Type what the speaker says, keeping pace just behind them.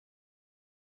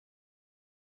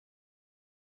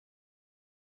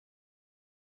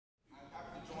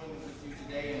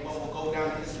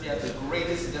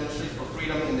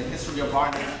history of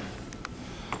our nation.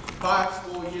 5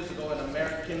 score years ago, an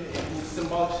American in whose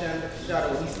symbolic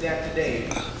shadow we stand today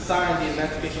signed the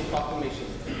Emancipation Proclamation.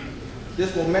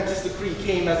 This momentous decree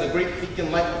came as a great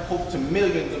beacon light of hope to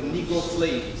millions of Negro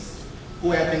slaves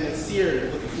who have been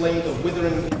seared with the flames of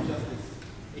withering injustice.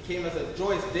 It came as a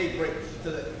joyous daybreak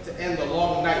to end the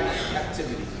long night of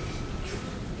captivity.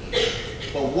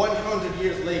 But 100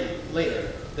 years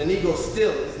later, the Negro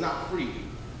still is not free.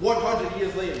 100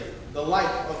 years later, the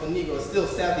life of the Negro is still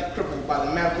sadly crippled by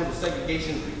the manacles of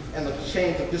segregation and the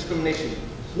chains of discrimination.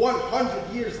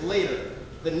 100 years later,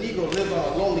 the Negro lives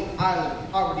on a lonely island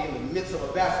of poverty in the midst of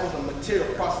a vast ocean of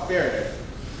material prosperity.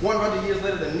 100 years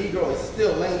later, the Negro is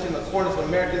still languishing in the corners of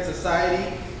American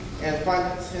society and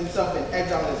finds himself in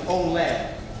exile in his own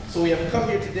land. So we have come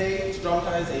here today to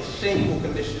dramatize a shameful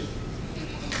condition.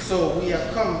 So we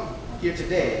have come here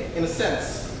today, in a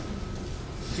sense,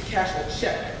 to cash a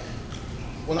check.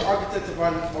 When the architects of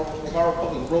our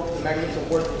republic wrote the magnificent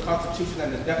words of the Constitution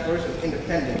and the Declaration of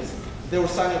Independence, they were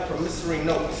signing promissory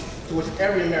notes to which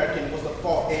every American was to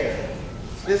fall heir.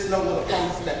 This note was a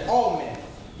promise that all men,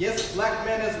 yes, black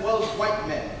men as well as white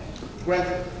men,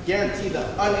 guarantee the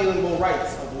unalienable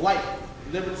rights of life,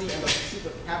 liberty, and the pursuit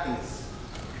of happiness.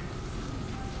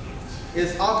 It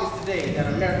is obvious today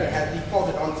that America has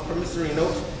defaulted on this promissory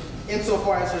note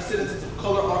insofar as her citizens of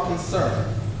color are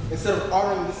concerned. Instead of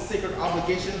honoring this sacred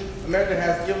obligation, America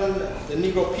has given the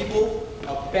Negro people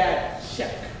a bad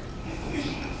check.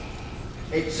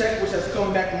 A check which has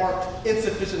come back marked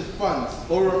insufficient funds,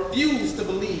 but we refuse to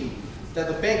believe that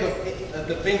the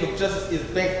Bank of Justice is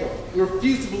bankrupt. We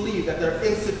refuse to believe that there are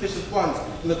insufficient funds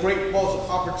in the great vaults of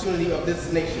opportunity of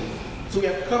this nation. So we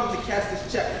have come to cash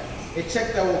this check, a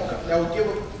check that will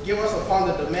give us upon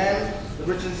the demand the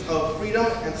riches of freedom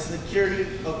and security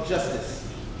of justice.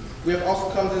 We have also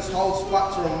come to this hallowed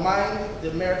spot to remind the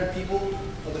American people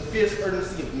of the fierce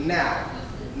urgency of now.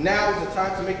 Now is the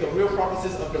time to make the real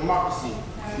promises of democracy.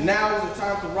 Now is the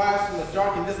time to rise from the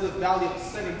dark and desolate valley of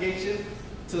segregation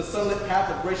to the sunlit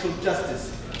path of racial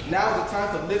justice. Now is the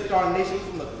time to lift our nation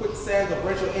from the quicksand of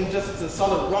racial injustice to the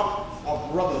solid rock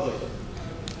of brotherhood.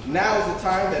 Now is the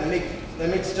time that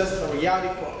makes justice a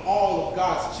reality for all of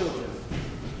God's children.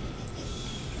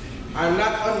 I am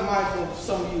not unmindful of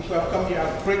some of you who have come here out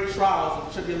of great trials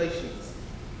and tribulations.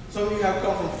 Some of you have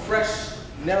come from fresh,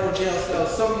 narrow jail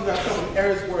cells. Some of you have come from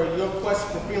areas where your quest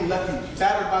for freedom left you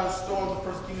battered by the storms of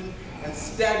persecution and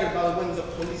staggered by the winds of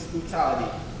police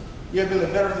brutality. You have been the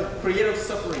veterans of creative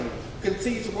suffering.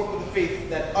 Continue to work with the faith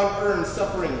that unearned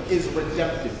suffering is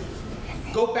redemptive.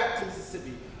 Go back to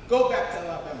Mississippi. Go back to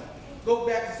Alabama. Go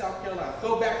back to South Carolina.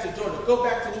 Go back to Georgia. Go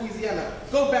back to Louisiana.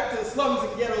 Go back to the slums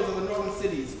and ghettos of the northern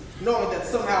cities, knowing that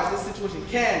somehow this situation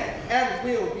can and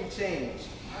will be changed.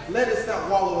 Let us not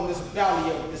wallow in this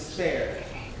valley of despair.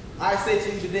 I say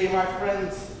to you today, my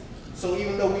friends, so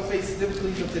even though we face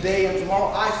difficulties of today and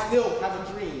tomorrow, I still have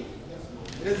a dream.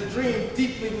 It is a dream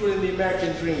deeply rooted in the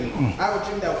American dream. I have a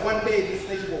dream that one day this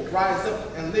nation will rise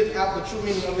up and live out the true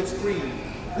meaning of its creed.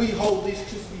 We hold these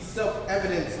truths to be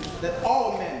self-evident that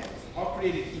all men are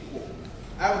created equal.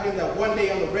 I have a dream that one day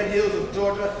on the red hills of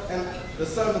Georgia, and the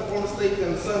sons of former slaves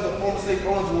and the sons of former slave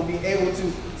owners will be able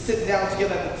to sit down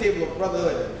together at the table of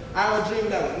brotherhood. I have a dream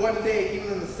that one day,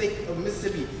 even in the state of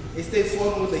Mississippi, a state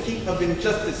sweltering with the heat of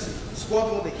injustice,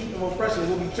 sweltering with the heat of oppression,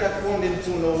 will be transformed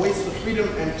into an oasis of freedom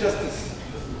and justice.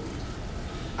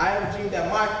 I have a dream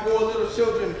that my 4 little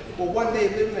children will one day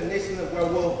live in a nation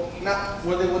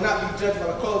where they will not be judged by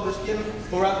the color of their skin,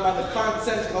 but rather by the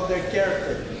content of their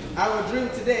character. I have a dream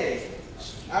today.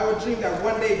 I have a dream that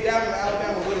one day down in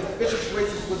Alabama, where the vicious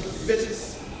racist with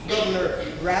vicious governor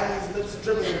rattling his lips,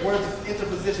 dripping with words of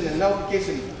interposition and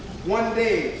nullification, one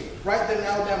day, right there in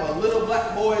Alabama, little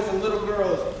black boys and little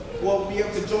girls will be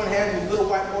able to join hands with little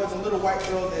white boys and little white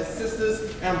girls as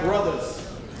sisters and brothers.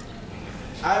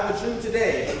 I have a dream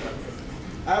today.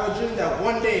 I have a dream that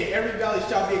one day every valley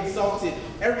shall be exalted,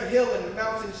 every hill and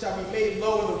mountain shall be made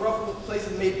low, and the rough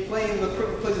places made plain, the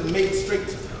crooked places made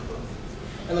straight.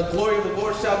 And the glory of the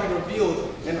Lord shall be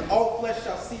revealed, and all flesh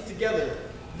shall see together.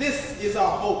 This is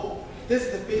our hope. This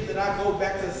is the faith that I go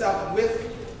back to the South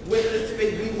with. With this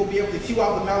faith, we will be able to hew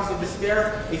out the mountains of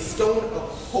despair, a stone of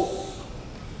hope.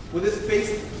 With this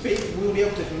faith, we will be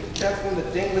able to transform the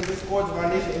dangling discords of our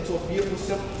nation into a beautiful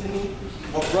symphony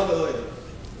of brotherhood.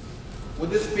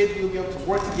 With this faith, we will be able to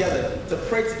work together, to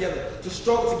pray together, to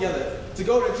struggle together, to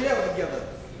go to jail together,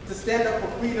 to stand up for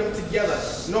freedom together,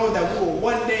 knowing that we will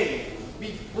one day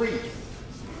be free.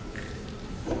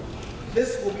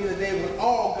 This will be the day when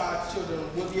all God's children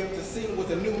will be able to sing with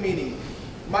a new meaning.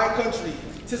 My country,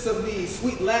 'tis of thee,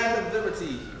 sweet land of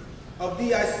liberty. Of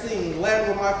thee I sing, land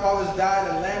where my fathers died,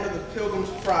 and land of the pilgrim's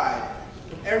pride.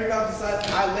 From every mountainside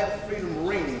I let freedom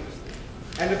ring.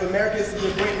 And if America is to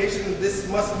be a great nation, this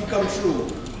must become true.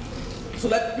 So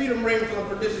let freedom ring from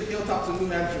the prodigious hilltops of New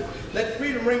Hampshire. Let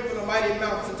freedom ring from the mighty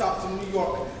mountaintops of New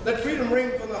York. Let freedom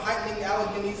ring from the heightening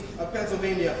Alleghenies of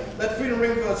Pennsylvania. Let freedom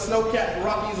ring from the snow-capped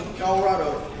Rockies of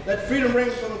Colorado. Let freedom ring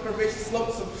from the curvaceous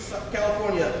slopes of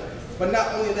California. But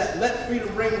not only that, let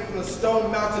freedom ring from the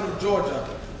Stone Mountain of Georgia.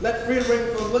 Let freedom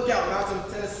ring from the Lookout Mountain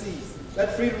of Tennessee.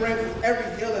 Let freedom ring from every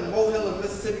hill and molehill of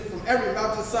Mississippi, from every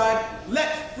mountainside.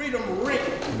 Let freedom ring.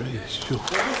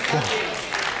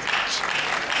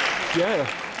 Yeah.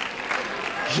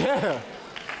 Yeah.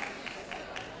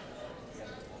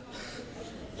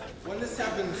 When this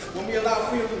happens, when we allow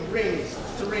freedom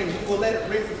to ring, we will let it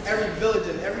ring from every village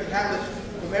and every hamlet,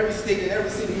 from every state and every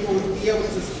city. We will be able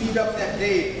to speed up that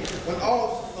day when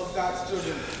all of God's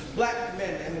children, black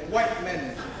men and white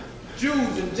men,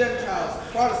 Jews and Gentiles,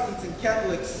 Protestants and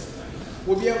Catholics,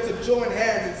 will be able to join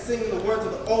hands in singing the words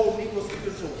of the old Negro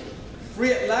spiritual.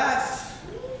 Free at last,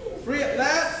 free at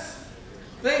last.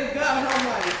 Thank God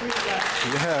Almighty, free at last.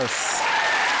 Yes.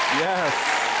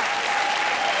 Yes.